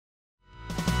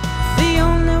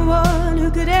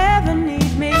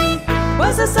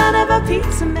was the son of a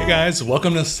pizza man. Hey guys,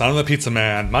 welcome to Son of a Pizza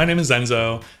Man. My name is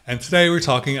Enzo, and today we're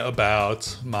talking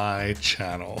about my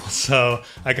channel. So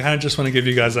I kind of just want to give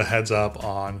you guys a heads up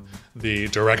on the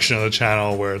direction of the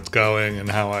channel, where it's going, and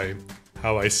how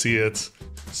I see it.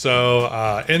 So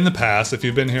in the past, if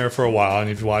you've been here for a while and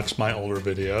you've watched my older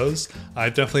videos, I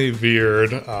definitely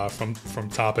veered from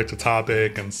topic to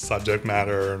topic and subject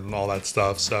matter and all that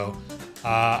stuff. So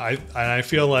I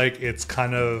feel like it's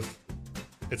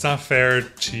not fair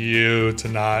to you to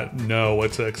not know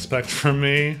what to expect from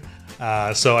me.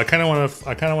 So I kind of want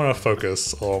to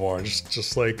focus a little more,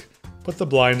 just like put the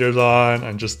blinders on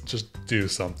and just do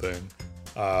something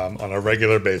on a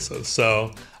regular basis.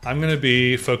 So I'm going to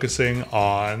be focusing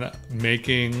on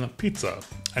making pizza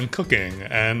and cooking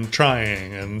and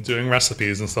trying and doing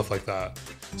recipes and stuff like that.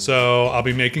 So I'll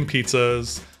be making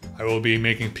pizzas. I will be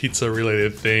making pizza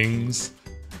related things.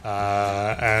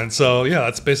 And so yeah,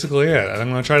 that's basically it. And I'm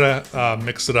going to try to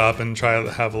mix it up and try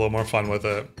to have a little more fun with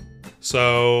it.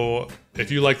 So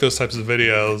if you like those types of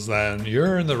videos, then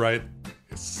you're in the right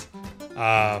place.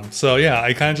 So yeah,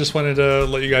 I kind of just wanted to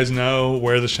let you guys know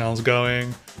where the channel's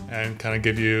going and kind of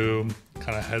give you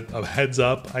kind of a heads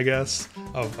up, I guess,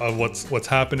 of what's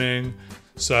happening.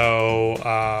 So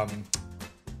on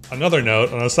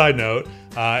a side note,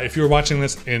 if you're watching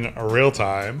this in real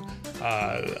time,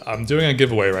 I'm doing a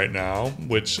giveaway right now,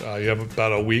 which you have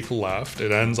about a week left.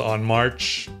 It ends on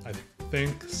March, I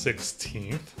think,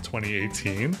 16th,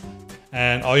 2018.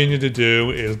 And all you need to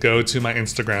do is go to my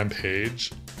Instagram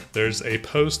page. There's a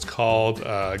post called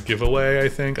giveaway, I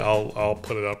think. I'll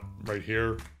put it up right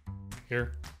here.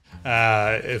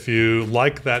 If you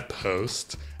like that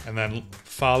post and then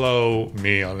follow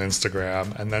me on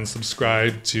Instagram and then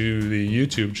subscribe to the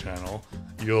YouTube channel,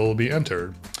 you'll be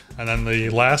entered. And then the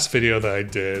last video that I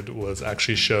did was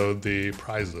actually showed the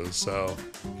prizes, so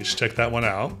you should check that one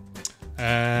out.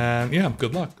 And yeah,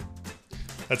 good luck.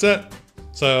 That's it.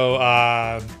 So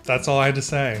that's all I had to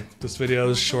say. This video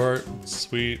is short,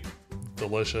 sweet,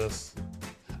 delicious.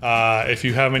 If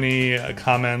you have any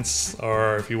comments,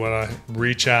 or if you want to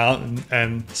reach out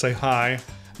and say hi,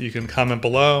 you can comment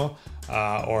below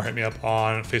or hit me up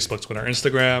on Facebook, Twitter,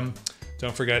 Instagram.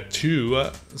 Don't forget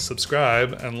to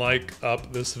subscribe and like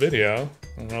up this video.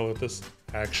 I don't know what this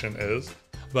action is,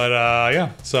 but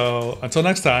yeah, so until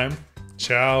next time,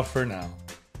 ciao for now.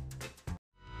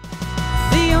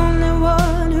 The only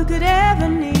one who could ever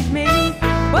need me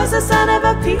was the son of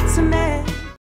a pizza man.